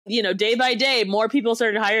day by day, more people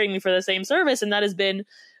started hiring me for the same service. And that has been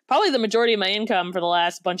probably the majority of my income for the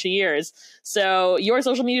last bunch of years. So Your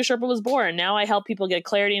Social Media Sherpa was born. Now I help people get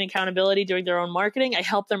clarity and accountability doing their own marketing. I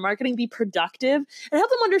help their marketing be productive and help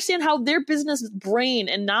them understand how their business brain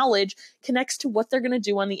and knowledge connects to what they're going to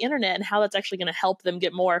do on the internet and how that's actually going to help them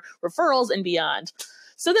get more referrals and beyond.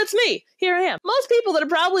 So that's me. Here I am. Most people that are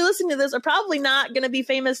probably listening to this are probably not going to be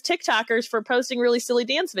famous TikTokers for posting really silly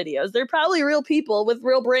dance videos. They're probably real people with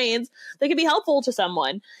real brains that can be helpful to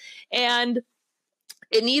someone. And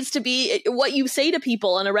it needs to be what you say to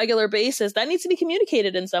people on a regular basis. That needs to be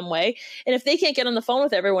communicated in some way. And if they can't get on the phone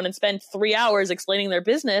with everyone and spend 3 hours explaining their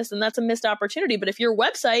business, then that's a missed opportunity. But if your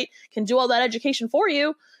website can do all that education for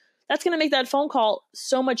you, that's going to make that phone call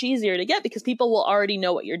so much easier to get because people will already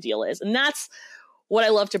know what your deal is. And that's what I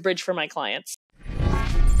love to bridge for my clients.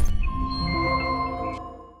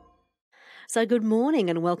 So good morning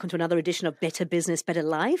and welcome to another edition of Better Business, Better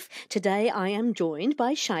Life. Today I am joined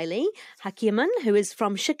by Shaily Hakimian, who is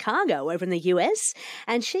from Chicago over in the US.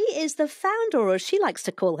 And she is the founder, or she likes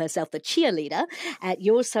to call herself the cheerleader, at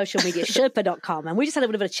yoursocialmediasherpa.com. And we just had a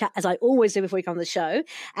bit of a chat, as I always do before we come on the show.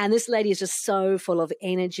 And this lady is just so full of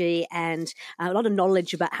energy and a lot of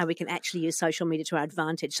knowledge about how we can actually use social media to our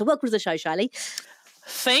advantage. So welcome to the show, Shaily.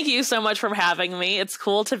 Thank you so much for having me. It's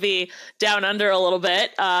cool to be down under a little bit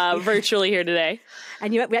virtually here today.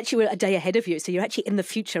 And we actually were a day ahead of you, so you're actually in the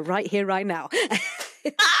future right here, right now.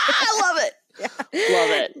 I love it. Yeah. Love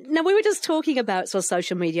it. Now, we were just talking about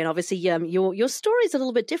social media, and obviously your story is a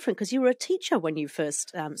little bit different because you were a teacher when you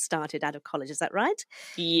first started out of college. Is that right?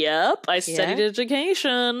 Yep. I studied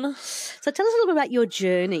education. So tell us a little bit about your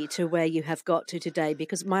journey to where you have got to today,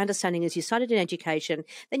 because my understanding is you started in education,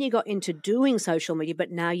 then you got into doing social media,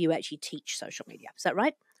 but now you actually teach social media. Is that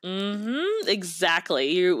right? Mm-hmm.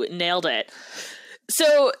 Exactly. You nailed it.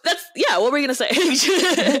 So what were you going to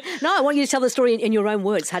say? No, I want you to tell the story in your own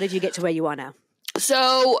words. How did you get to where you are now?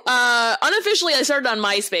 So unofficially, I started on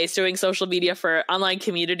MySpace doing social media for an online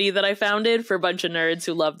community that I founded for a bunch of nerds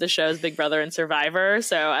who love the shows Big Brother and Survivor.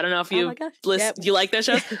 So I don't know if you do you like those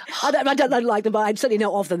shows? I don't like them, but I certainly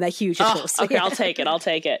know of them. They're huge, of course. Okay, I'll take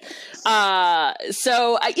it.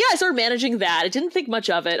 So I started managing that. I didn't think much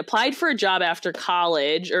of it. Applied for a job after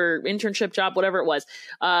college or internship job, whatever it was,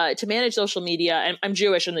 to manage social media. And I'm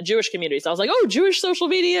Jewish in the Jewish community. So I was like, oh, Jewish social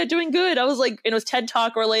media, doing good. I was like, it was TED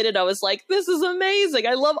Talk related. I was like, this is amazing.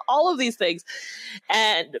 I love all of these things.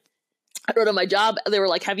 And I wrote on my job, they were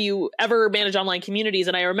like, have you ever managed online communities?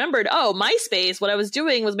 And I remembered, MySpace, what I was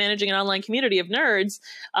doing was managing an online community of nerds.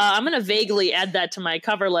 I'm going to vaguely add that to my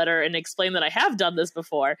cover letter and explain that I have done this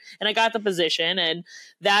before. And I got the position, and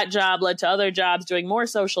that job led to other jobs doing more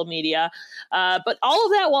social media. But all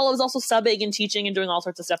of that while I was also subbing and teaching and doing all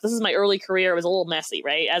sorts of stuff. This is my early career. It was a little messy,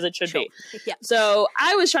 right? As it should be. Yeah. So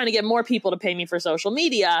I was trying to get more people to pay me for social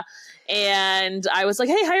media. And I was like,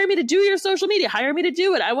 hey, hire me to do your social media. Hire me to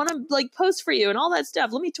do it. I want to post for you and all that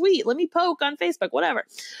stuff. Let me tweet. Let me poke on Facebook, whatever.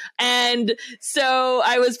 And so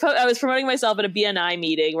I was promoting myself at a BNI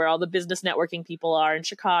meeting where all the business networking people are in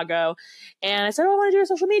Chicago. And I said, I want to do your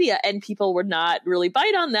social media. And people would not really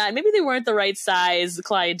bite on that. Maybe they weren't the right size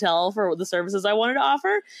clientele for the services I wanted to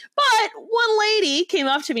offer. But one lady came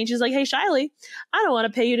up to me and she's like, hey, Shaily, I don't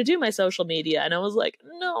want to pay you to do my social media. And I was like,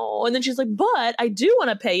 no. And then she's like, but I do want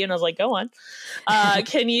to pay you. And I was like, go on.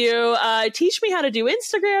 Can you teach me how to do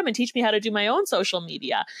Instagram and teach me how to do my own social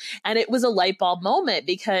media? And it was a light bulb moment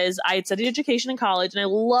because I had studied education in college and I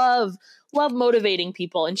love motivating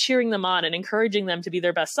people and cheering them on and encouraging them to be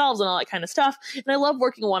their best selves and all that kind of stuff. And I love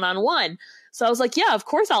working one-on-one. So I was like, yeah, of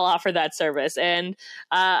course I'll offer that service. And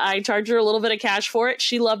I charged her a little bit of cash for it.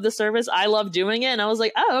 She loved the service. I loved doing it. And I was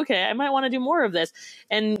like, oh, okay, I might want to do more of this.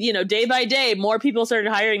 And, day by day, more people started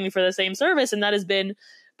hiring me for the same service. And that has been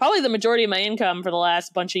probably the majority of my income for the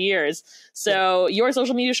last bunch of years. So Your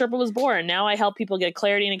Social Media Sherpa was born. Now I help people get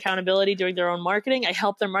clarity and accountability doing their own marketing. I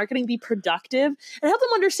help their marketing be productive and help them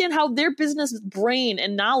understand how their business brain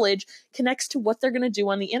and knowledge connects to what they're going to do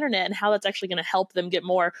on the internet and how that's actually going to help them get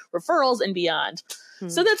more referrals and beyond.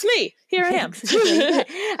 So that's me. Here I am.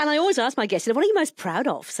 And I always ask my guests, what are you most proud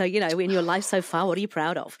of? So, in your life so far, what are you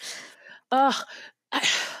proud of?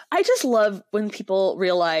 I just love when people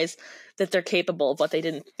realize that they're capable of what they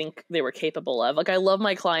didn't think they were capable of. I love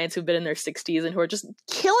my clients who've been in their 60s and who are just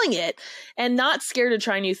killing it and not scared to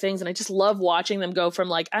try new things. And I just love watching them go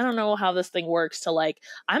from I don't know how this thing works to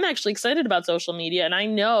I'm actually excited about social media and I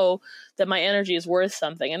know that my energy is worth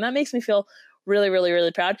something. And that makes me feel really, really,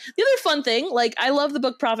 really proud. The other fun thing, like I love the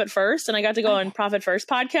book Profit First, and I got to go on Profit First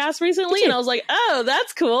podcast recently, and I was like, oh,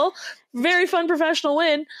 that's cool. Very fun professional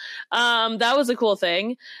win. That was a cool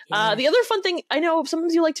thing. Yeah. The other fun thing, I know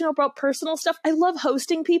sometimes you like to know about personal stuff. I love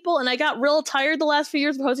hosting people, and I got real tired the last few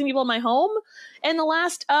years of hosting people in my home. And the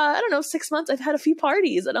last, 6 months, I've had a few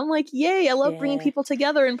parties, and I'm like, yay, I love bringing people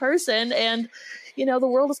together in person, and the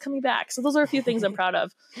world is coming back. So those are a few things I'm proud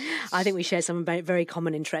of. I think we share some very, very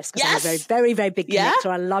common interests. Yes. I'm a very, very, very big connector.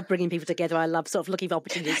 I love bringing people together. I love sort of looking for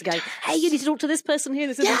opportunities to go, hey, you need to talk to this person here.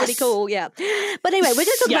 This is really cool. Yeah. But anyway, we're going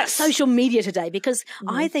to talk about social media today, because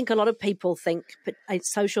I think a lot of people think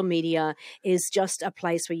social media is just a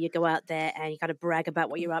place where you go out there and you kind of brag about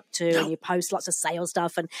what you're up to and you post lots of sales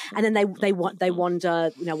stuff, and then they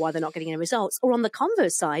wonder, why they're not getting any results. Or on the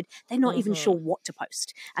converse side, they're not even sure what to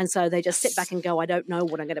post. And so they just sit back and go, I don't know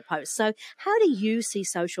what I'm going to post. So how do you see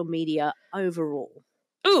social media overall?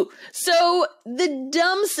 Ooh, so the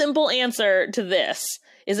dumb, simple answer to this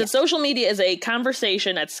is that social media is a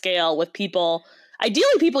conversation at scale with people,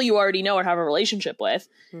 ideally people you already know or have a relationship with,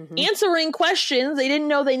 answering questions they didn't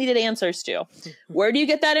know they needed answers to. Where do you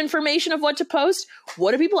get that information of what to post?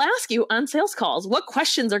 What do people ask you on sales calls? What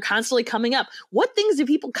questions are constantly coming up? What things do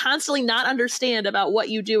people constantly not understand about what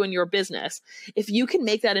you do in your business? If you can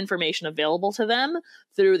make that information available to them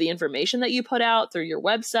through the information that you put out, through your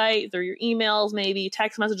website, through your emails, maybe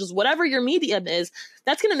text messages, whatever your medium is,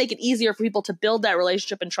 that's going to make it easier for people to build that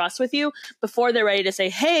relationship and trust with you before they're ready to say,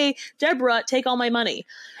 hey, Debra, take all my money.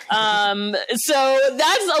 So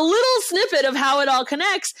that's a little snippet of how it all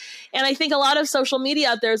connects. And I think a lot of social media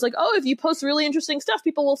out there is like, oh, if you post really interesting stuff,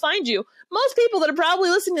 people will find you. Most people that are probably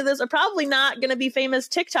listening to this are probably not going to be famous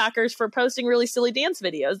TikTokers for posting really silly dance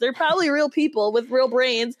videos. They're probably real people with real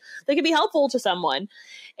brains that can be helpful to someone.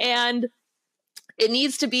 And it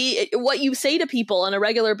needs to be what you say to people on a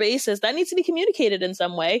regular basis. That needs to be communicated in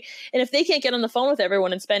some way. And if they can't get on the phone with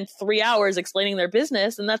everyone and spend 3 hours explaining their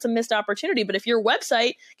business, then that's a missed opportunity. But if your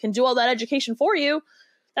website can do all that education for you,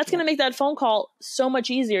 that's going to make that phone call so much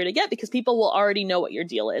easier to get, because people will already know what your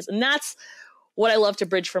deal is. And that's what I love to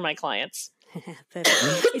bridge for my clients.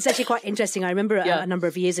 Perfect. It's actually quite interesting. I remember a number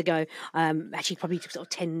of years ago, actually probably sort of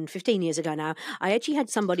 10, 15 years ago now, I actually had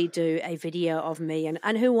somebody do a video of me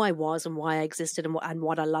and who I was and why I existed and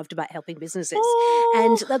what I loved about helping businesses.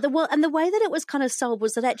 And the way that it was kind of sold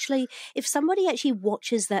was that actually, if somebody actually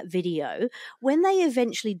watches that video, when they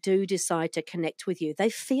eventually do decide to connect with you, they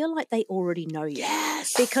feel like they already know you.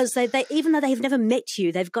 Yes. Because they even though they've never met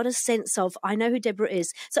you, they've got a sense of, I know who Debra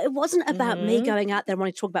is. So it wasn't about me going out there and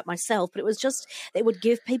wanting to talk about myself, but it was just, it would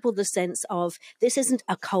give people the sense of, this isn't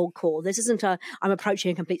a cold call. This isn't I'm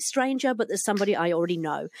approaching a complete stranger, but there's somebody I already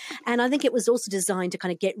know. And I think it was also designed to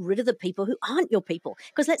kind of get rid of the people who aren't your people.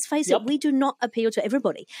 Because let's face it, we do not appeal to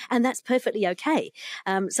everybody. And that's perfectly okay.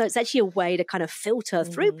 So it's actually a way to kind of filter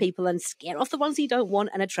through people and scare off the ones you don't want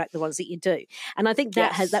and attract the ones that you do. And I think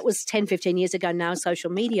that was 10, 15 years ago. Now social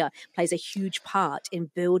media plays a huge part in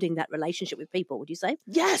building that relationship with people. Would you say?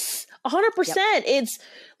 Yes, 100%. It's,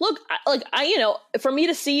 look, for me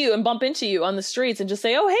to see you and bump into you on the streets and just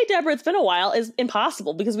say, oh, hey, Debra, it's been a while, is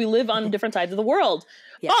impossible because we live on different sides of the world.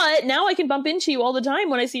 Yeah. But now I can bump into you all the time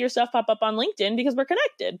when I see your stuff pop up on LinkedIn because we're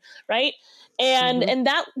connected, right? And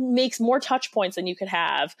that makes more touch points than you could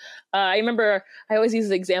have. I remember I always use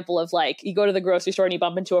the example of, like, you go to the grocery store and you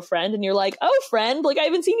bump into a friend and you're like, oh, friend, like, I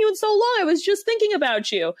haven't seen you in so long. I was just thinking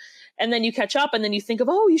about you. And then you catch up and then you think of,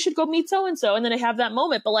 oh, you should go meet so-and-so. And then I have that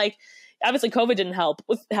moment. But, like, obviously COVID didn't help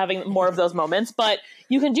with having more of those moments, but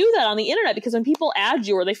you can do that on the internet, because when people add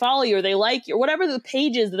you or they follow you or they like you or whatever the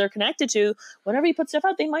pages that they're connected to, whenever you put stuff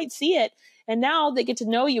out, they might see it. And now they get to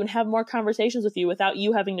know you and have more conversations with you without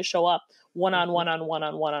you having to show up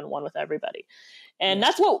one-on-one with everybody. And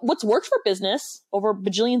that's what's worked for business over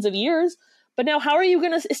bajillions of years. But now how are you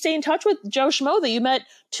going to stay in touch with Joe Schmo that you met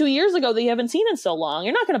 2 years ago that you haven't seen in so long?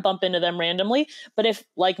 You're not going to bump into them randomly. But if,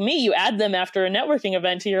 like me, you add them after a networking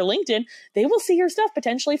event to your LinkedIn, they will see your stuff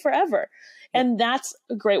potentially forever. And that's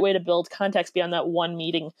a great way to build context beyond that one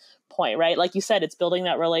meeting point, right? Like you said, it's building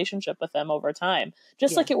that relationship with them over time,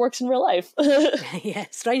 just like it works in real life. Yeah,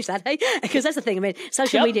 strange that, hey? Because that's the thing. I mean,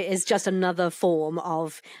 social media is just another form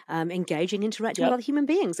of engaging, interacting with other human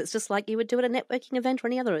beings. It's just like you would do at a networking event or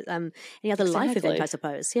any other life event, I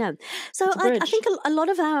suppose. Yeah. So I think a lot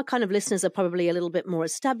of our kind of listeners are probably a little bit more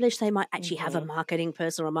established. They might actually have a marketing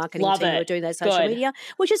person or a marketing team who are doing their social media,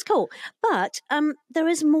 which is cool. But there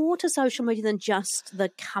is more to social media than just the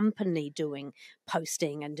company doing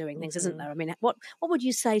posting and doing things, isn't there? I mean, what would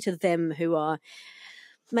you say to them who are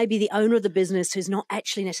maybe the owner of the business who's not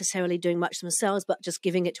actually necessarily doing much themselves, but just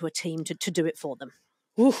giving it to a team to do it for them?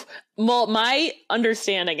 Oof. Well, my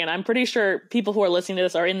understanding, and I'm pretty sure people who are listening to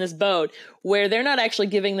this are in this boat, where they're not actually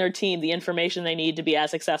giving their team the information they need to be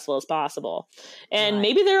as successful as possible. And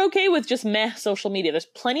maybe they're okay with just meh social media. There's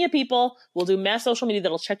plenty of people will do meh social media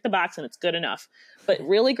that'll check the box and it's good enough. But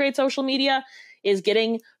really great social media is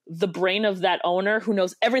getting the brain of that owner who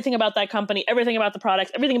knows everything about that company, everything about the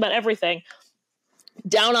products, everything about everything,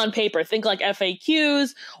 down on paper. Think like FAQs,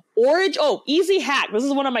 easy hack. This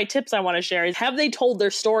is one of my tips I want to share is have they told their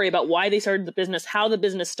story about why they started the business, how the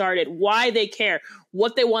business started, why they care,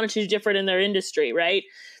 what they wanted to do different in their industry, right?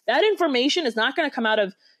 That information is not going to come out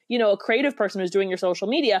of, a creative person who's doing your social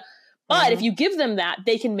media. But if you give them that,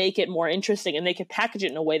 they can make it more interesting and they can package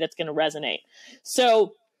it in a way that's going to resonate.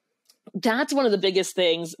 So that's one of the biggest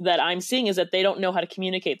things that I'm seeing is that they don't know how to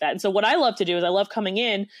communicate that. And so what I love to do is I love coming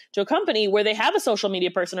in to a company where they have a social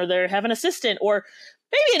media person or they have an assistant or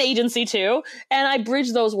maybe an agency too. And I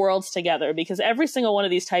bridge those worlds together because every single one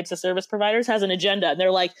of these types of service providers has an agenda and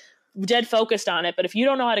they're like dead focused on it. But if you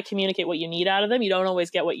don't know how to communicate what you need out of them, you don't always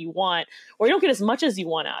get what you want or you don't get as much as you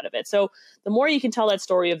want out of it. So the more you can tell that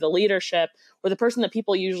story of the leadership or the person that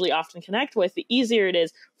people usually often connect with, the easier it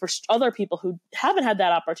is for other people who haven't had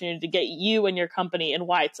that opportunity to get you and your company and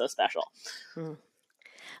why it's so special.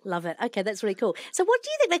 Love it. Okay, that's really cool. So what do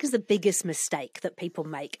you think is the biggest mistake that people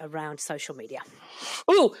make around social media?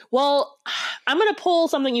 Oh, well, I'm going to pull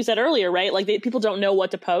something you said earlier, right? Like people don't know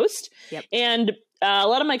what to post. Yep. And a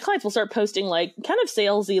lot of my clients will start posting like kind of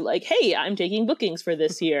salesy, like, hey, I'm taking bookings for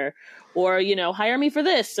this year. Or, hire me for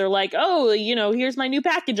this. Or like, oh, here's my new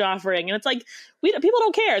package offering. And it's like, people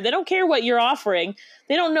don't care. They don't care what you're offering.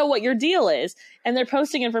 They don't know what your deal is. And they're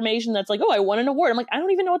posting information that's like, oh, I won an award. I'm like, I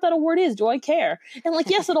don't even know what that award is. Do I care? And like,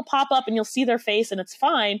 yes, it'll pop up and you'll see their face and it's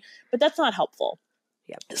fine. But that's not helpful.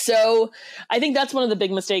 Yep. So I think that's one of the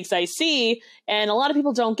big mistakes I see. And a lot of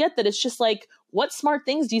people don't get that. It's just like, what smart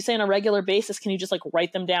things do you say on a regular basis? Can you just like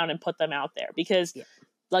write them down and put them out there? Because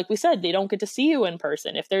like we said, they don't get to see you in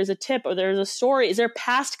person. If there's a tip or there's a story, is there a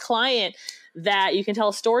past client that you can tell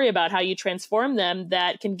a story about how you transform them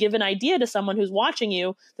that can give an idea to someone who's watching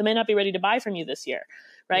you that may not be ready to buy from you this year,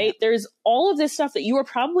 right? Yeah. There's all of this stuff that you are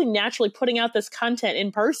probably naturally putting out this content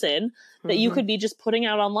in person that you could be just putting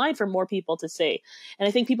out online for more people to see. And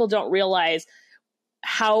I think people don't realize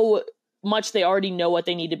how much they already know what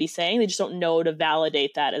they need to be saying. They just don't know to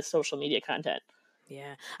validate that as social media content.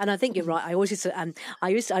 Yeah, and I think you're right. I always used to, I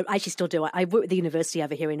actually still do. I work at the university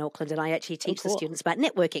over here in Auckland, and I actually teach the students about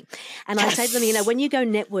networking. And I say to them, when you go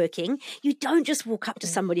networking, you don't just walk up to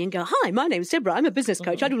somebody and go, "Hi, my name's Debra. I'm a business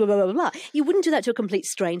coach. I do blah, blah, blah, blah." You wouldn't do that to a complete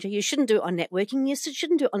stranger. You shouldn't do it on networking. You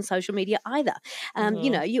shouldn't do it on social media either.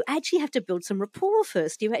 You actually have to build some rapport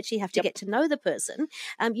first. You actually have to get to know the person.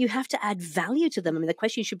 You have to add value to them. I mean, the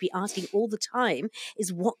question you should be asking all the time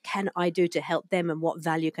is, what can I do to help them, and what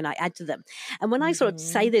value can I add to them? And when I sort of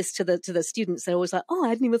say this to the students, they're always like, "Oh, I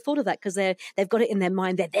hadn't even thought of that," because they've got it in their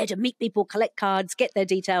mind. They're there to meet people, collect cards, get their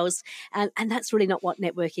details, and that's really not what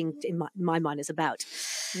networking in my mind is about.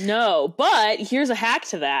 No, but here's a hack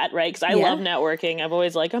to that, right? Because I love networking. I've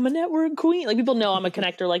always I'm a network queen. Like people know I'm a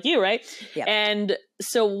connector like you, right? Yeah. And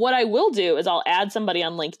so what I will do is I'll add somebody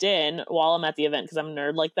on LinkedIn while I'm at the event because I'm a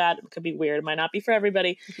nerd like that. It could be weird. It might not be for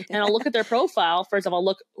everybody. And I'll look at their profile. First of all,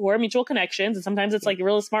 look who are mutual connections. And sometimes it's like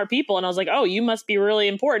really smart people. And I was like, oh, you must be really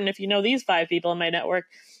important if you know these 5 people in my network.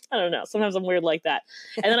 I don't know. Sometimes I'm weird like that.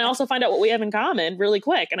 And then I also find out what we have in common really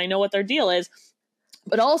quick. And I know what their deal is.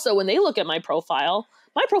 But also when they look at my profile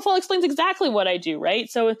explains exactly what I do, right?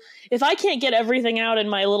 So if I can't get everything out in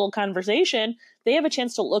my little conversation, they have a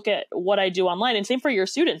chance to look at what I do online. And same for your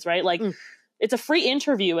students, right? Like it's a free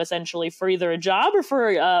interview essentially for either a job or for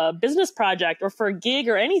a business project or for a gig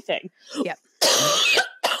or anything. Yep.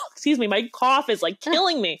 Excuse me. My cough is like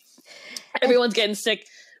killing me. Everyone's getting sick.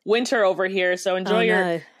 Winter over here. So enjoy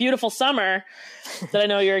your beautiful summer that I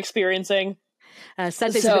know you're experiencing.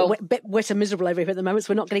 Sadly, it's a bit wet and miserable over here at the moment,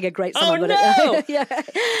 so we're not getting a great summer. Oh, no! Yeah.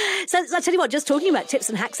 So I tell you what, just talking about tips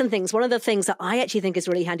and hacks and things, one of the things that I actually think is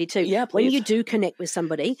really handy too, when you do connect with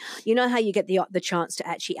somebody, you know how you get the chance to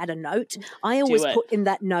actually add a note? I always put in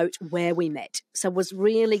that note where we met. So it was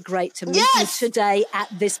really great to meet you today at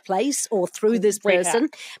this place or through this person.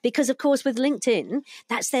 Because, of course, with LinkedIn,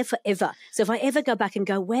 that's there forever. So if I ever go back and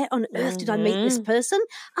go, where on earth did I meet this person?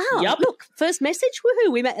 Oh, look, first message,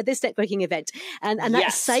 woohoo, we met at this networking event. And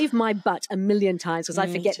that saved my butt a million times because I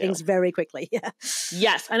forget things very quickly. Yeah.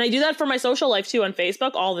 Yes. And I do that for my social life too on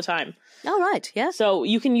Facebook all the time. Oh, right. Yeah. So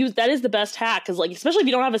you can use, that is the best hack. Cause like, especially if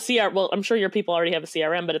you don't have a CRM, well, I'm sure your people already have a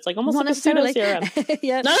CRM, but it's like almost Not like a pseudo CRM.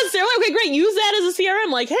 Yeah. Not necessarily. Okay, great. Use that as a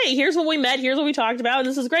CRM. Like, hey, here's what we met. Here's what we talked about. And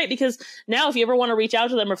this is great because now if you ever want to reach out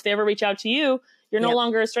to them or if they ever reach out to you, you're no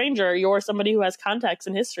longer a stranger. You're somebody who has context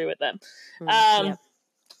and history with them.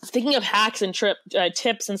 Speaking of hacks and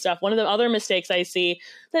tips and stuff, one of the other mistakes I see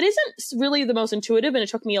that isn't really the most intuitive, and it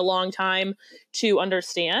took me a long time to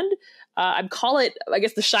understand. I'd call it, I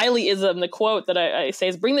guess, the Shaily-ism. The quote that I say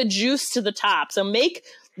is bring the juice to the top. So make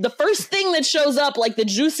the first thing that shows up like the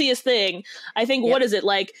juiciest thing. I think, what is it?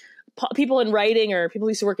 Like people in writing or people who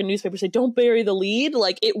used to work in newspapers say, don't bury the lead.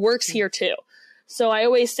 Like it works here too. So I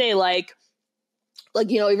always say like,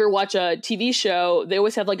 you know, if you ever watch a TV show, they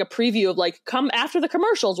always have like a preview of like, come after the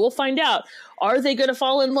commercials, we'll find out. Are they going to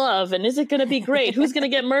fall in love? And is it going to be great? Who's going to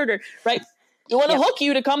get murdered? Right. You want to hook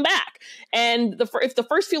you to come back. And if the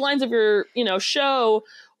first few lines of your, you know, show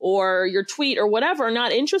or your tweet or whatever are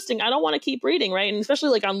not interesting, I don't want to keep reading. Right. And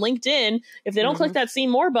especially like on LinkedIn, if they don't click that see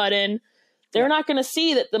more button, they're not going to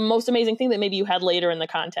see that the most amazing thing that maybe you had later in the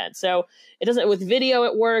content. So it doesn't, with video,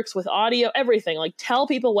 it works, with audio, everything. Like tell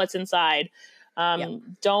people what's inside.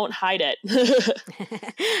 Don't hide it.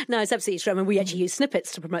 No, it's absolutely true. I mean, we actually use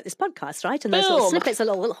snippets to promote this podcast, right? And those little snippets are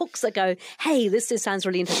little hooks that go, hey, this sounds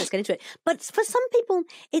really interesting, let's get into it. But for some people,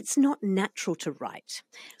 it's not natural to write.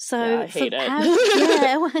 So I hate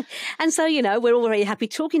it. And so, you know, we're all very happy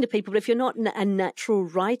talking to people, but if you're not a natural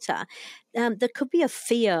writer, there could be a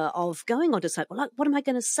fear of going on to say, well, like, what am I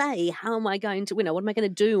going to say? How am I going to, you know, what am I going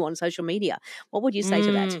to do on social media? What would you say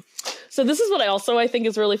to that? So this is what I think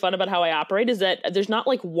is really fun about how I operate is that there's not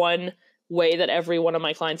like one way that every one of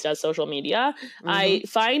my clients does social media. I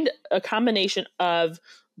find a combination of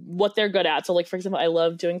what they're good at. So like, for example, I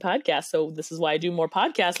love doing podcasts. So this is why I do more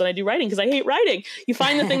podcasts than I do writing because I hate writing. You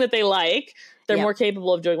find the thing that they like, they're more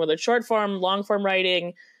capable of doing, whether it's short form, long form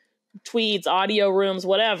writing, tweets, audio rooms,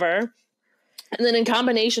 whatever. And then in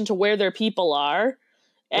combination to where their people are,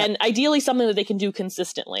 and ideally something that they can do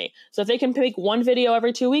consistently. So if they can make one video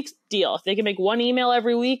every 2 weeks, deal. If they can make one email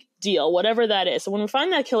every week, deal. Whatever that is. So when we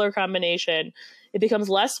find that killer combination, it becomes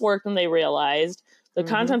less work than they realized. The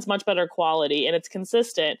content's much better quality and it's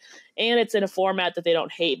consistent and it's in a format that they don't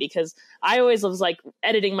hate because I always was like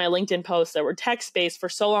editing my LinkedIn posts that were text-based for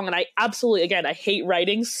so long. And I absolutely, again, I hate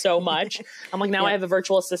writing so much. I'm like, now I have a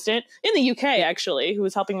virtual assistant in the UK actually, who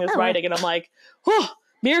is helping me with writing. And I'm like, whew,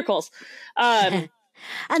 miracles.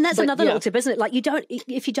 And that's another little tip, isn't it? Like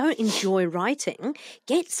if you don't enjoy writing,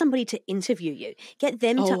 get somebody to interview you. Get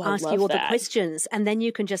them to ask you all the questions and then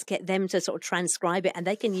you can just get them to sort of transcribe it and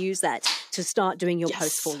they can use that to start doing your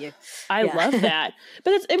post for you. I love that.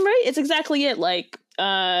 But it's exactly it. Like,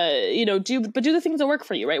 you know, do the things that work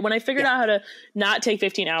for you, right? When I figured out how to not take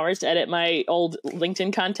 15 hours to edit my old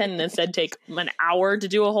LinkedIn content and instead take an hour to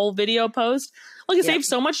do a whole video post, like it saved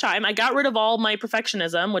so much time. I got rid of all my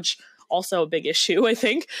perfectionism, which also a big issue, I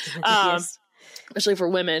think, especially for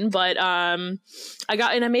women. But I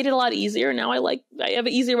made it a lot easier. Now I have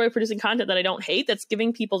an easier way of producing content that I don't hate. That's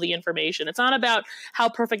giving people the information. It's not about how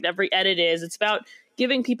perfect every edit is. It's about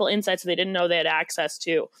giving people insights they didn't know they had access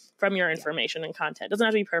to from your information and content. It doesn't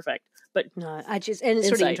have to be perfect, but no, and it's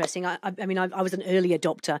really interesting. I mean, I was an early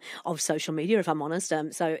adopter of social media, if I'm honest.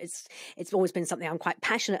 So it's always been something I'm quite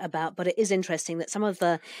passionate about. But it is interesting that some of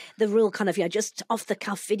the real kind of just off the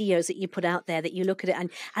cuff videos that you put out there, that you look at it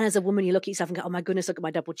and as a woman you look at yourself and go, oh my goodness, look at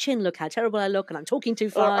my double chin, look how terrible I look, and I'm talking too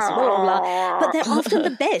fast, and blah, blah, blah. But they're often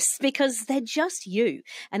the best because they're just you.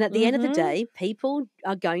 And at the end of the day, people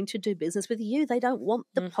are going to do business with you. They don't want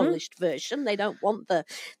the polished version. They don't want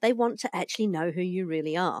they want to actually know who you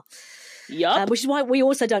really are. Yep. Which is why we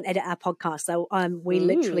also don't edit our podcasts. So we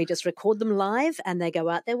literally just record them live and they go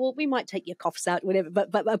out there. Well, we might take your coughs out, whatever. But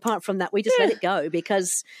apart from that, we just let it go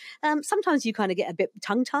because sometimes you kind of get a bit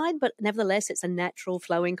tongue-tied, but nevertheless, it's a natural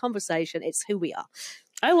flowing conversation. It's who we are.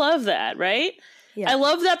 I love that, right? Yeah. I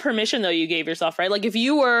love that permission, though, you gave yourself, right? Like if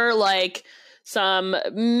you were like some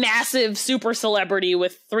massive super celebrity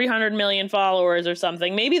with 300 million followers or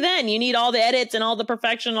something, maybe then you need all the edits and all the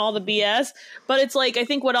perfection and all the BS. But it's like, I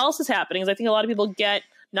think what else is happening is I think a lot of people get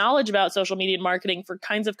knowledge about social media and marketing for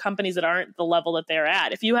kinds of companies that aren't the level that they're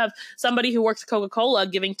at. If you have somebody who works at Coca-Cola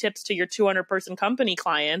giving tips to your 200-person company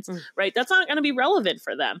clients, right, that's not going to be relevant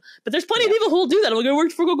for them. But there's plenty of people who will do that. I'm like, I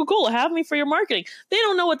worked for Coca-Cola. Have me for your marketing. They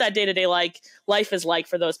don't know what that day-to-day life is like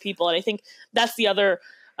for those people. And I think that's the other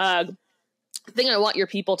thing I want your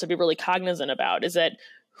people to be really cognizant about is that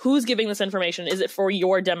who's giving this information? Is it for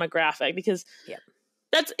your demographic? Because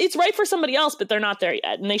it's right for somebody else, but they're not there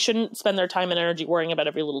yet. And they shouldn't spend their time and energy worrying about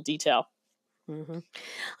every little detail. Mm-hmm.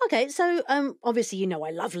 Okay, so obviously,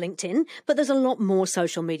 I love LinkedIn, but there's a lot more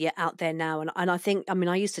social media out there now. And I think,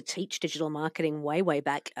 I used to teach digital marketing way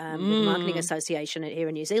back with the Marketing Association here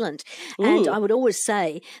in New Zealand. And I would always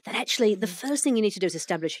say that actually the first thing you need to do is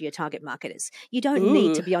establish who your target market is. You don't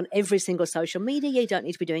need to be on every single social media. You don't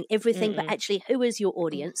need to be doing everything, but actually who is your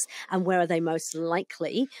audience and where are they most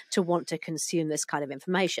likely to want to consume this kind of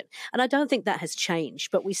information? And I don't think that has changed,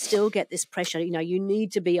 but we still get this pressure. You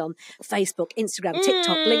need to be on Facebook, Instagram,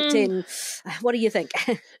 TikTok, LinkedIn. What do you think?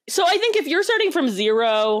 So I think if you're starting from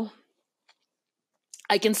zero,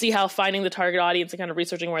 I can see how finding the target audience and kind of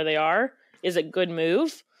researching where they are is a good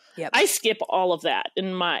move. Yep. I skip all of that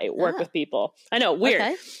in my work with people. I know, weird.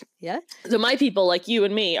 Okay. Yeah. So my people, like you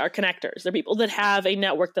and me, are connectors. They're people that have a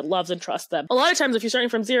network that loves and trusts them. A lot of times if you're starting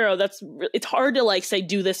from zero, it's hard to say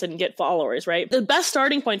do this and get followers, right? The best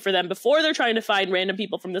starting point for them before they're trying to find random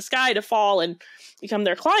people from the sky to fall and become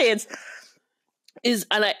their clients is,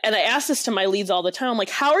 and I ask this to my leads all the time, like,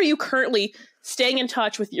 how are you currently staying in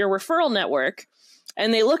touch with your referral network?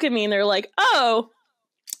 And they look at me and they're like, oh,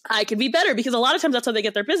 I can be better, because a lot of times that's how they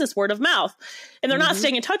get their business, word of mouth, and they're not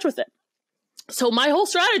staying in touch with it. So my whole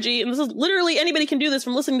strategy, and this is literally anybody can do this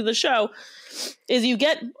from listening to the show, is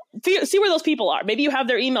see where those people are. Maybe you have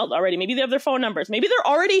their emails already. Maybe they have their phone numbers. Maybe they're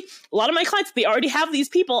already, a lot of my clients, they already have these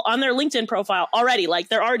people on their LinkedIn profile already, like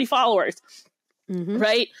they're already followers,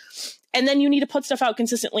 right? And then you need to put stuff out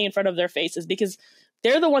consistently in front of their faces, because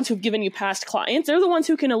they're the ones who've given you past clients. They're the ones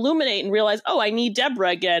who can illuminate and realize, oh, I need Debra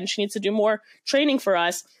again. She needs to do more training for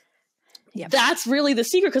us. Yep. That's really the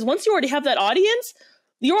secret, because once you already have that audience,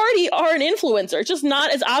 you already are an influencer. It's just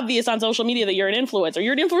not as obvious on social media that you're an influencer.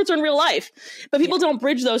 You're an influencer in real life. But people don't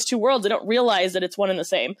bridge those two worlds. They don't realize that it's one and the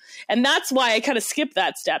same. And that's why I kind of skip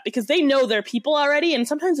that step, because they know their people already. And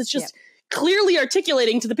sometimes it's just clearly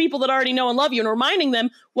articulating to the people that already know and love you and reminding them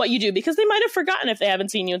what you do, because they might have forgotten if they haven't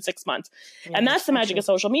seen you in 6 months. And that's the magic of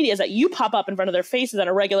social media, is that you pop up in front of their faces on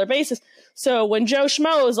a regular basis. So when Joe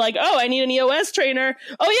Schmo is like, oh, I need an EOS trainer.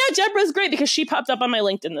 Oh yeah, Debra's great because she popped up on my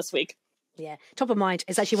LinkedIn this week. Yeah, top of mind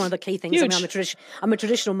is actually one of the key things. Huge. I mean, I'm a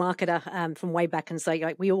traditional marketer from way back, and so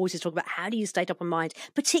we always talk about how do you stay top of mind,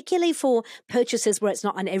 particularly for purchases where it's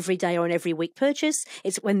not an everyday or an every week purchase.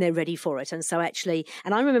 It's when they're ready for it. And so actually,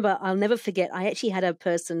 and I remember, I'll never forget, I actually had a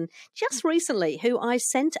person just recently who I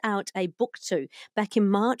sent out a book to back in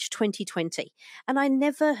March 2020, and I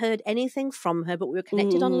never heard anything from her, but we were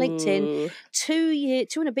connected on LinkedIn 2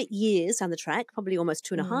 and a bit years down the track, probably almost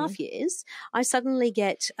 2.5 years. I suddenly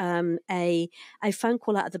get a phone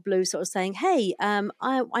call out of the blue, sort of saying, hey, I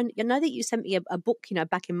know that you sent me a book,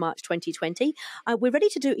 back in March 2020. We're ready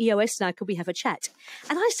to do EOS now. Could we have a chat?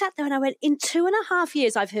 And I sat there and I went, in 2.5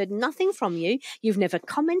 years, I've heard nothing from you. You've never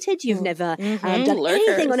commented. You've never done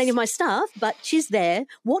anything on any of my stuff, but she's there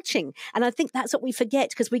watching. And I think that's what we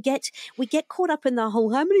forget, because we get caught up in the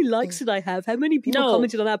whole, how many likes did I have? How many people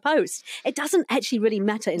commented on our post? It doesn't actually really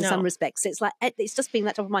matter in some respects. It's like, it's just being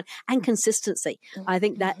that top of mind, and consistency. I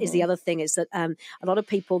think that is the other thing, is that a lot of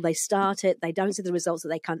people, they start it, they don't see the results that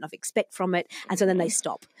they kind of expect from it, and so then they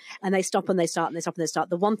stop. And they stop and they start and they stop and they start.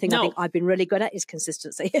 The one thing I think I've been really good at is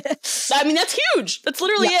consistency. I mean, that's huge. That's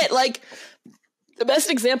literally it. Like, the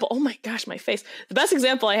best example, oh my gosh, my face. The best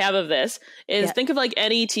example I have of this is think of like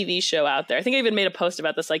any TV show out there. I think I even made a post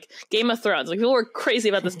about this, like Game of Thrones. Like, people were crazy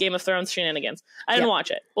about this Game of Thrones shenanigans. I didn't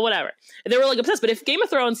watch it, but whatever. They were like obsessed. But if Game of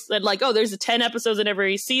Thrones said like, oh, there's 10 episodes in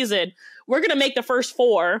every season, we're going to make the first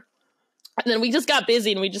 4. And then we just got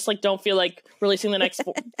busy and we just like don't feel like releasing the next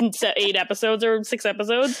 8 episodes or 6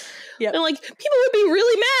 episodes. And like, people would be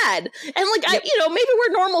really mad. And like, maybe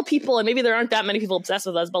we're normal people and maybe there aren't that many people obsessed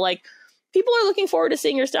with us, but like, people are looking forward to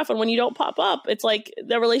seeing your stuff. And when you don't pop up, it's like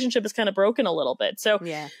the relationship is kind of broken a little bit. So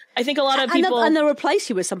I think a lot of people... And they'll replace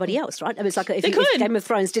you with somebody else, right? I mean, it's like if Game of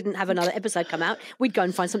Thrones didn't have another episode come out, we'd go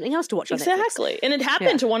and find something else to watch on Netflix. Exactly. And it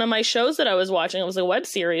happened to one of my shows that I was watching. It was a web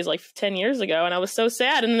series like 10 years ago. And I was so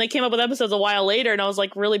sad. And then they came up with episodes a while later. And I was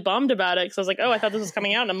like really bummed about it. Because I was like, oh, I thought this was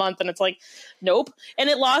coming out in a month. And it's like, nope. And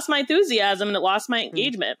it lost my enthusiasm and it lost my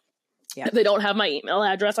engagement. If they don't have my email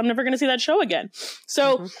address, I'm never going to see that show again.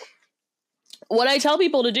 So... what I tell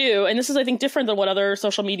people to do, and this is, I think, different than what other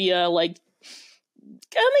social media, like,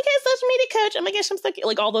 oh my gosh, social media coach, oh my gosh, I'm stuck,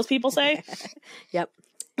 like all those people say. Like,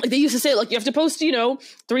 they used to say, like, you have to post, 3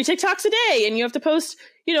 TikToks a day, and you have to post,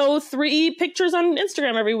 3 pictures on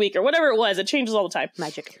Instagram every week, or whatever it was. It changes all the time.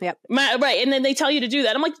 Magic. Right. And then they tell you to do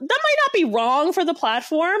that. I'm like, that might not be wrong for the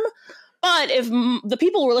platform, but if the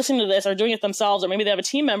people who are listening to this are doing it themselves, or maybe they have a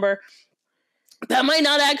team member, that might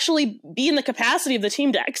not actually be in the capacity of the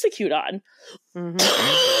team to execute on.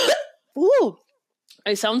 Ooh,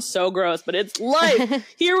 I sound so gross, but it's life.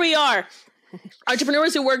 Here we are.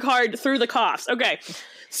 Entrepreneurs who work hard through the coughs. Okay.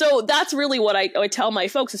 So that's really what I tell my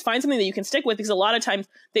folks is find something that you can stick with, because a lot of times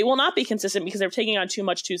they will not be consistent because they're taking on too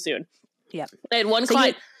much too soon. Yeah. I had one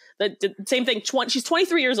client that did the same thing. She's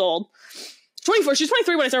 23 years old. 24. She's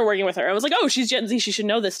 23 when I started working with her. I was like, oh, she's Gen Z. She should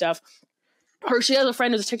know this stuff. She has a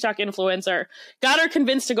friend who's a TikTok influencer. Got her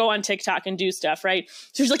convinced to go on TikTok and do stuff, right?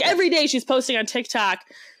 So she's like, every day she's posting on TikTok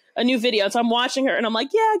a new video. So I'm watching her and I'm like,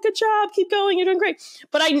 yeah, good job. Keep going. You're doing great.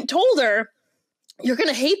 But I told her, you're going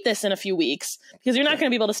to hate this in a few weeks because you're not going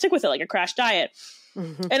to be able to stick with it like a crash diet.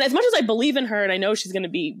 And as much as I believe in her and I know she's going to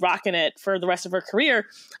be rocking it for the rest of her career,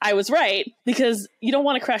 I was right, because you don't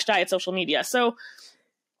want to crash diet social media. So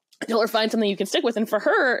I told her, find something you can stick with. And for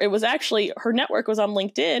her, it was actually, her network was on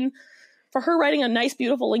LinkedIn. For her, writing a nice,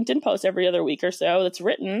 beautiful LinkedIn post every other week or so that's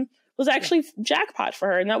written was actually jackpot for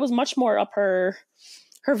her. And that was much more up her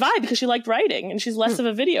vibe, because she liked writing and she's less of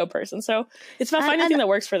a video person. So it's about finding something that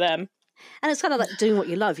works for them. And it's kind of like doing what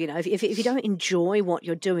you love, you know. If you don't enjoy what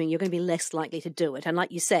you're doing, you're going to be less likely to do it. And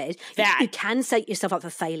like you said, you can set yourself up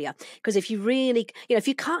for failure. Because if you really, you know, if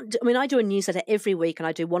you can't, I mean, I do a newsletter every week and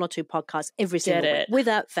I do 1 or 2 podcasts every single week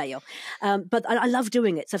without fail. But I love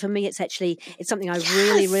doing it. So for me, it's something I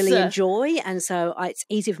really, really enjoy. And so it's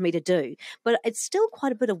easy for me to do. But it's still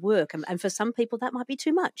quite a bit of work. And for some people, that might be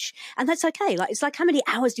too much. And that's okay. Like, it's like, how many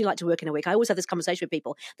hours do you like to work in a week? I always have this conversation with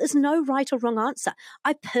people. There's no right or wrong answer.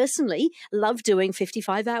 I personally love doing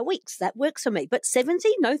 55-hour weeks. That works for me. But 70,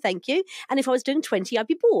 no thank you. And if I was doing 20, I'd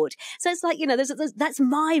be bored. So it's like, you know, that's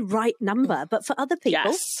my right number. But for other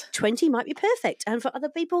people, 20 might be perfect. And for other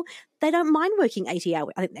people, they don't mind working 80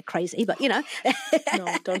 hours. I think they're crazy, but you know.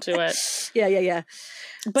 No, don't do it. Yeah.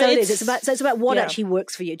 But so it's about what actually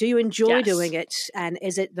works for you. Do you enjoy doing it? And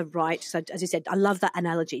is it the right, so as you said, I love that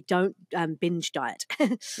analogy. Don't binge diet.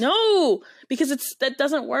 No, because that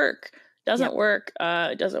doesn't work. Work.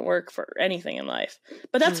 It doesn't work for anything in life.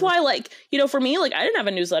 But that's why, like, you know, for me, like, I didn't have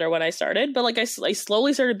a newsletter when I started, but like I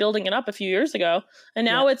slowly started building it up a few years ago, and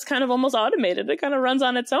now it's kind of almost automated. It kind of runs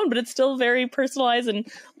on its own, but it's still very personalized and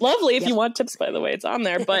lovely. If you want tips, by the way, it's on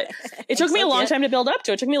there. But it took me a long time to build up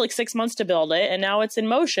to. It took me like 6 months to build it, and now it's in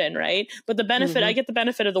motion, right? But the benefit, I get the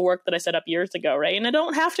benefit of the work that I set up years ago, right? And I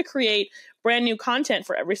don't have to create brand new content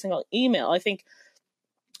for every single email. I think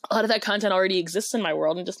a lot of that content already exists in my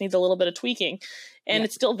world and just needs a little bit of tweaking. And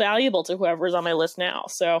it's still valuable to whoever's on my list now.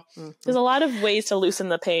 So there's a lot of ways to loosen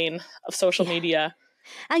the pain of social media.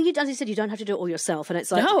 And you, as you said, you don't have to do it all yourself. And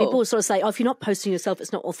it's like people sort of say, oh, if you're not posting yourself,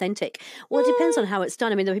 it's not authentic. Well, it depends on how it's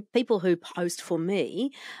done. I mean, the people who post for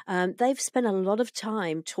me, they've spent a lot of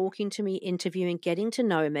time talking to me, interviewing, getting to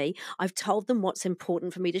know me. I've told them what's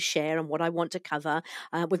important for me to share and what I want to cover.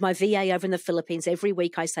 With my VA over in the Philippines, every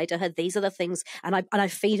week I say to her, these are the things, and I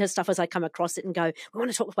feed her stuff as I come across it and go, we want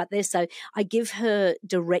to talk about this. So I give her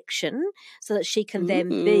direction so that she can then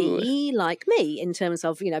be like me in terms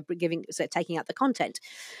of, you know, taking out the content.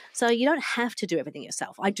 So you don't have to do everything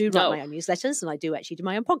yourself. I do write my own newsletters, and I do actually do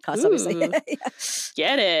my own podcasts, obviously.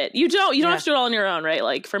 Get it. You don't have to do it all on your own, right?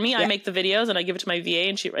 Like for me, I make the videos and I give it to my VA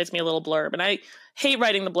and she writes me a little blurb, and I hate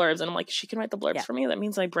writing the blurbs, and I'm like, she can write the blurbs for me. That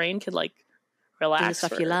means my brain could like relax. Do the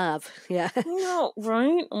stuff you love. Yeah. No,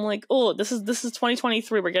 right? I'm like, oh, this is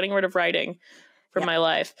 2023. We're getting rid of writing from my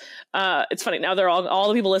life. It's funny now. They're all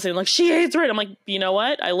the people listening like, she hates writing. I'm like, you know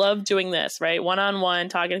what? I love doing this, right? One-on-one,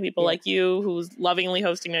 talking to people like you, who's lovingly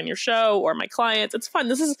hosting on your show, or my clients. It's fun.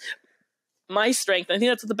 This is my strength. I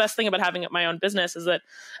think that's the best thing about having my own business, is that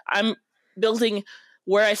I'm building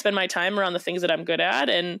where I spend my time around the things that I'm good at.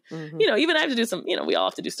 And, you know, even I have to do some, you know, we all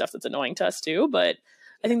have to do stuff that's annoying to us too. But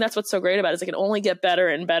I think that's what's so great about it, is I can only get better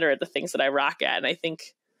and better at the things that I rock at. And I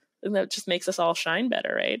think that just makes us all shine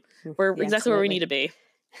better, right? We're exactly where we need to be.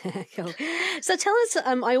 Cool. So tell us,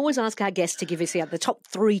 I always ask our guests to give us the top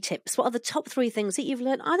 3 tips. What are the top 3 things that you've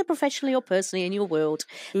learned, either professionally or personally in your world,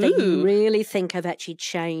 that you really think have actually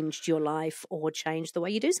changed your life or changed the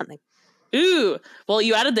way you do something? Ooh, well,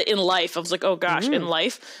 you added the in life. I was like, oh gosh, in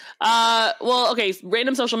life. Well, okay,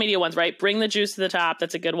 random social media ones, right? Bring the juice to the top.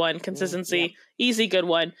 That's a good one. Consistency, easy, good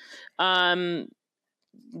one.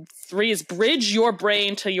 3 is bridge your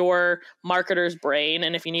brain to your marketer's brain.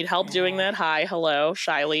 And if you need help doing that, hello,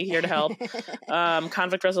 Shaily, here to help.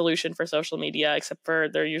 Conflict resolution for social media, except for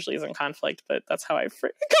there usually isn't conflict, but that's how I come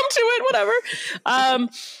to it, whatever.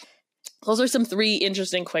 Those are some 3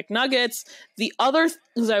 interesting quick nuggets. The other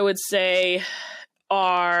things I would say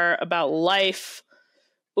are about life.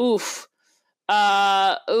 Man.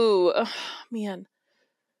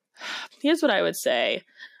 Here's what I would say.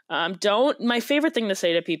 My favorite thing to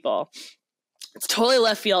say to people, it's totally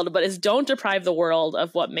left field, but is don't deprive the world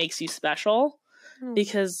of what makes you special.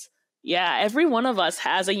 Because every one of us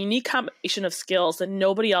has a unique combination of skills that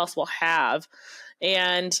nobody else will have.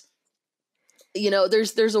 And,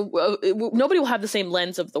 nobody will have the same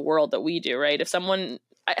lens of the world that we do, right? If someone,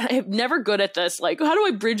 I'm never good at this, like, how do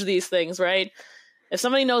I bridge these things, right? If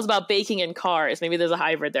somebody knows about baking in cars, maybe there's a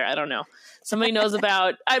hybrid there. I don't know. Somebody knows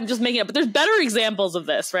about, I'm just making it up, but there's better examples of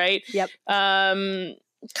this, right? Yep.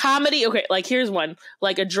 Comedy. Okay. Like here's one,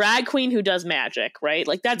 like a drag queen who does magic, right?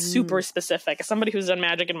 Like that's super specific. As somebody who's done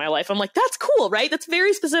magic in my life, I'm like, that's cool, right? That's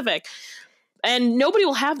very specific. And nobody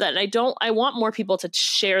will have that. And I want more people to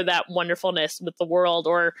share that wonderfulness with the world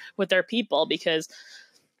or with their people, because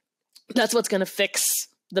that's what's going to fix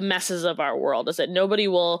the messes of our world, is that nobody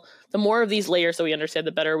will, the more of these layers that we understand,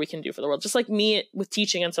 the better we can do for the world. Just like me with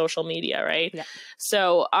teaching on social media, right? Yeah.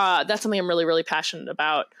 So that's something I'm really, really passionate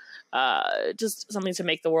about. Just something to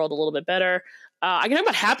make the world a little bit better. I can talk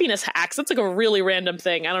about happiness hacks. That's like a really random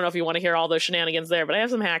thing. I don't know if you want to hear all those shenanigans there, but I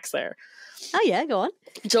have some hacks there. Oh, yeah, go on.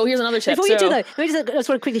 So here's another tip. Before you do, though, I just want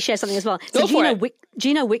to quickly share something as well. So Go for it.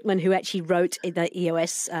 Gino Wickman, who actually wrote the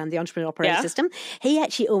EOS, the Entrepreneurial Operating System, he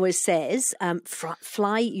actually always says,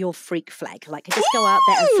 fly your freak flag. Like, just go out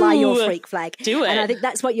there and fly your freak flag. Do it. And I think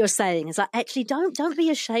that's what you're saying. Is like, actually, don't be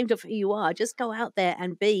ashamed of who you are. Just go out there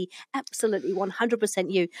and be absolutely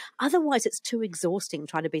 100% you. Otherwise, it's too exhausting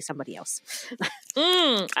trying to be somebody else.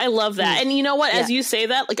 I love that. And you know what? As you say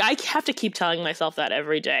that, like, I have to keep telling myself that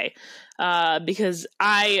every day. Because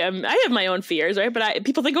I have my own fears, right? But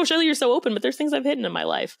people think, oh, Shaily, you're so open, but there's things I've hidden in my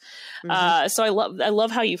life. So I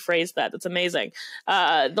love how you phrased that. That's amazing.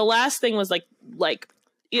 The last thing was like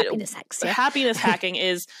happiness hacks. Yeah. Happiness hacking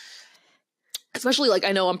is, especially like,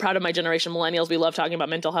 I know I'm proud of my generation, millennials. We love talking about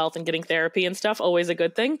mental health and getting therapy and stuff. Always a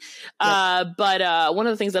good thing. But one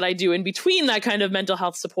of the things that I do in between that kind of mental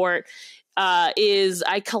health support is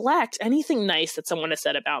I collect anything nice that someone has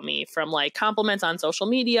said about me, from like compliments on social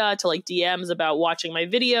media to like DMs about watching my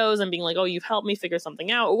videos and being like, oh, you've helped me figure something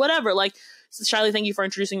out or whatever. Like, Shaily, thank you for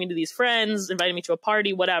introducing me to these friends, inviting me to a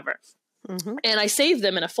party, whatever. And I save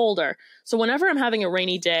them in a folder. So whenever I'm having a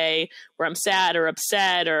rainy day where I'm sad or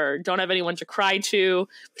upset or don't have anyone to cry to,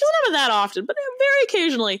 which doesn't happen that often, but very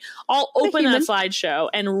occasionally, I'll open that slideshow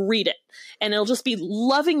and read it. And it'll just be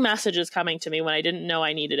loving messages coming to me when I didn't know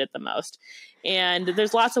I needed it the most. And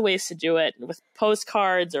there's lots of ways to do it, with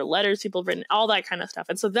postcards or letters people have written, all that kind of stuff.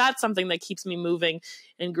 And so that's something that keeps me moving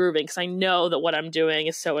and grooving, because I know that what I'm doing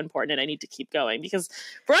is so important and I need to keep going. Because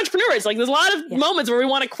for entrepreneurs, like, there's a lot of moments where we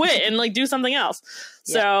want to quit and like do something else.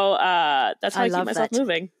 So that's how I keep myself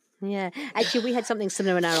moving. Yeah. Actually, we had something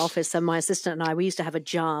similar in our office. So my assistant and I, we used to have a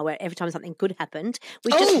jar where every time something good happened,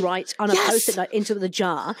 we just write on a Post-it note into the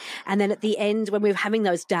jar. And then at the end, when we were having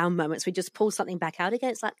those down moments, we just pull something back out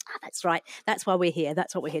again. It's like, that's right. That's why we're here.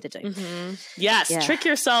 That's what we're here to do. Yes. Trick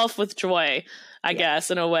yourself with joy, I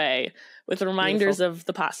guess, in a way, with reminders of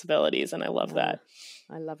the possibilities. And I love that.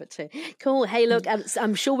 I love it too. Cool. Hey, look,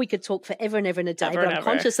 I'm sure we could talk forever and ever in a day, but I'm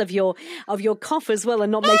conscious of your cough as well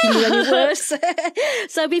and not making you any worse.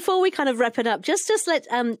 So before we kind of wrap it up, just let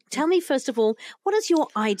tell me first of all, what does your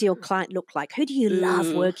ideal client look like? Who do you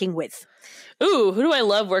love working with? Who do I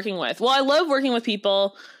love working with? Well, I love working with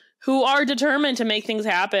people who are determined to make things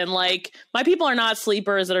happen. Like, my people are not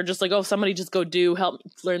sleepers that are just like, oh, somebody just go help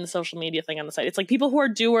learn the social media thing on the site. It's like people who are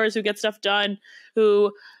doers, who get stuff done,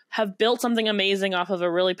 who have built something amazing off of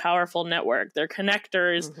a really powerful network. They're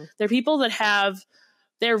connectors. They're people that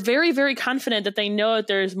they're very, very confident that they know that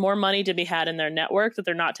there's more money to be had in their network that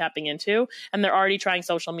they're not tapping into. And they're already trying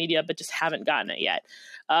social media, but just haven't gotten it yet.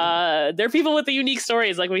 They're people with the unique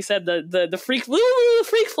stories. Like we said, the freak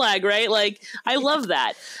flag, right? Like, I love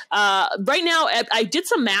that. Right now, I did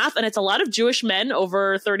some math, and it's a lot of Jewish men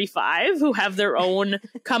over 35 who have their own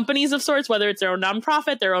companies of sorts, whether it's their own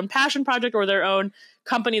nonprofit, their own passion project, or their own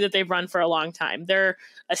company that they've run for a long time. They're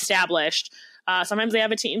established. Sometimes they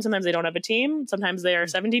have a team. Sometimes they don't have a team. Sometimes they are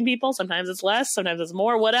 17 people. Sometimes it's less. Sometimes it's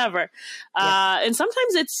more, whatever. And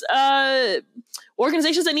sometimes it's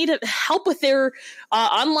organizations that need help with their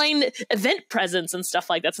online event presence and stuff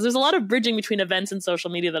like that. So there's a lot of bridging between events and social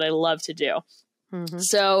media that I love to do.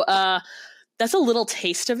 So that's a little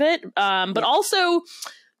taste of it. But also,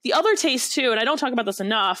 the other taste too, and I don't talk about this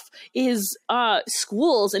enough, is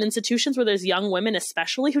schools and institutions where there's young women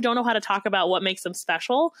especially who don't know how to talk about what makes them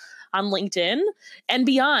special on LinkedIn and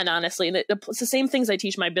beyond, honestly. And it's the same things I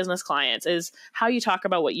teach my business clients, is how you talk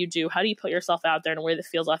about what you do. How do you put yourself out there in a way that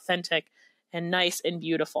feels authentic and nice and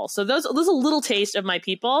beautiful. So those a little taste of my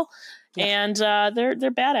people. Yep. And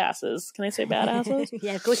they're badasses. Can I say badasses?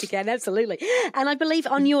 Yeah, of course you can. Absolutely. And I believe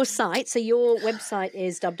on your site, so your website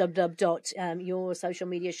is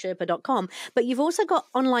www.yoursocialmediasherpa.com, but you've also got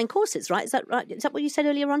online courses, right? Is that right? Is that what you said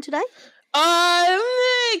earlier on today?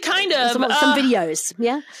 Kind of. Some videos,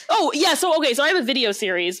 yeah? Oh, yeah. So I have a video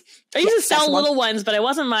series. I used to sell little ones, but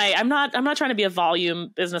I'm not trying to be a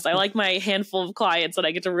volume business. I like my handful of clients that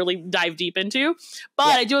I get to really dive deep into. But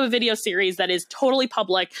I do have a video series that is totally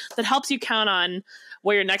public that helps you count on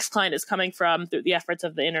where your next client is coming from through the efforts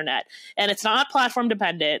of the internet. And it's not platform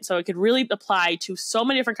dependent. So it could really apply to so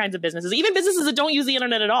many different kinds of businesses, even businesses that don't use the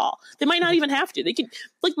internet at all. They might not even have to. They can,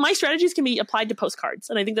 like, my strategies can be applied to postcards.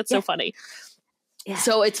 And I think that's so funny. Yeah.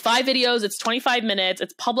 So it's 5 videos. It's 25 minutes.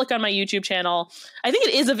 It's public on my YouTube channel. I think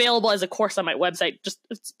it is available as a course on my website. Just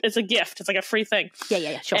it's a gift. It's like a free thing.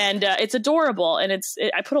 Yeah, sure. And it's adorable. And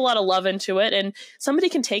I put a lot of love into it. And somebody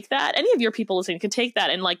can take that. Any of your people listening can take that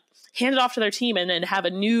and like hand it off to their team and then have a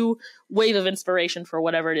new wave of inspiration for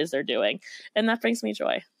whatever it is they're doing. And that brings me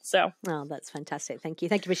joy. So, oh, that's fantastic. Thank you.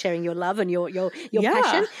 Thank you for sharing your love and your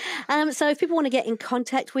passion. So if people want to get in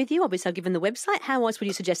contact with you, obviously I've given the website. How else would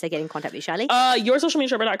you suggest they get in contact with you, Shaily?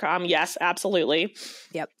 Yoursocialmediasherpa.com. Yes, absolutely.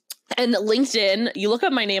 Yep. And LinkedIn, you look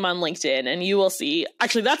up my name on LinkedIn and you will see,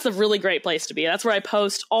 actually, that's a really great place to be. That's where I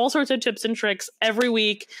post all sorts of tips and tricks every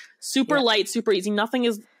week. Super light, super easy. Nothing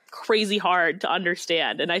is crazy hard to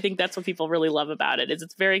understand. And I think that's what people really love about it, is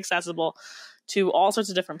it's very accessible to all sorts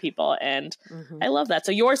of different people. And I love that.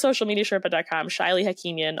 So yoursocialmediasherpa.com, Shaily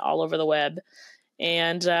Hakimian, all over the web.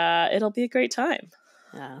 And it'll be a great time.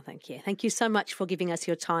 Oh, thank you. Thank you so much for giving us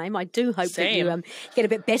your time. I do hope that you get a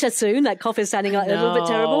bit better soon. That cough is sounding like a little bit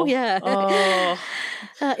terrible. Yeah. Oh,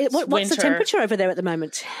 what's the temperature over there at the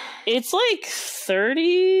moment? It's like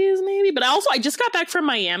 30s maybe. But I just got back from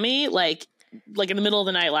Miami, like in the middle of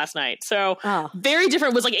the night last night. So very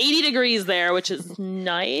different. It was like 80 degrees there, which is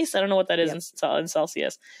nice. I don't know what that is in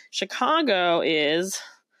Celsius. Chicago is,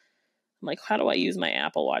 I'm like, how do I use my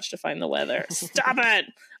Apple Watch to find the weather? Stop it.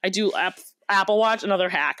 I do Apple Watch, another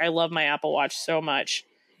hack. I love my Apple Watch so much.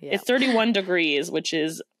 Yep. It's 31 degrees, which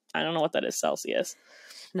is, I don't know what that is Celsius.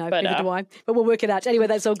 No, neither do I. But we'll work it out. Anyway,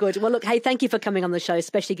 that's all good. Well, look, hey, thank you for coming on the show,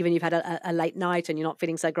 especially given you've had a late night and you're not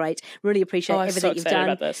feeling so great. Really appreciate everything you've done.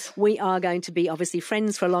 About this. We are going to be obviously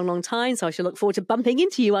friends for a long, long time, so I shall look forward to bumping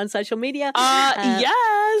into you on social media.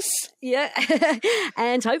 Yes. Yeah.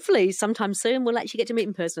 And hopefully sometime soon we'll actually get to meet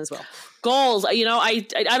in person as well. Goals. You know, I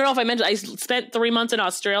don't know if I mentioned, I spent 3 months in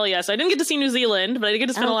Australia, so I didn't get to see New Zealand, but I did get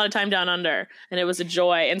to spend a lot of time down under, and it was a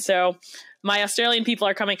joy. And so my Australian people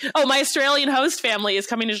are coming. Oh, my Australian host family is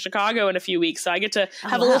coming to Chicago in a few weeks. So I get to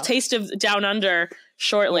have a little taste of down under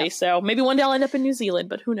shortly. Yep. So maybe one day I'll end up in New Zealand,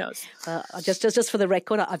 but who knows? Just for the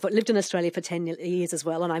record, I've lived in Australia for 10 years as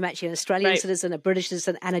well. And I'm actually an Australian citizen, a British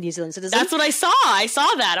citizen, and a New Zealand citizen. That's what I saw. I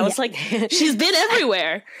saw that. I was like, she's been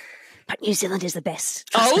everywhere. But New Zealand is the best.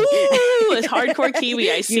 Oh, it's hardcore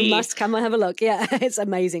Kiwi. I see. You must come and have a look. Yeah, it's an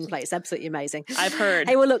amazing place. Absolutely amazing. I've heard.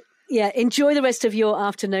 Hey, well, look. Yeah, enjoy the rest of your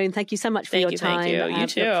afternoon. Thank you so much for your time. Thank you. You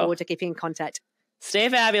too. Look forward to keeping in contact. Stay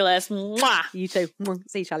fabulous. Mwah. You too.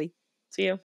 See you, Shaily. See you.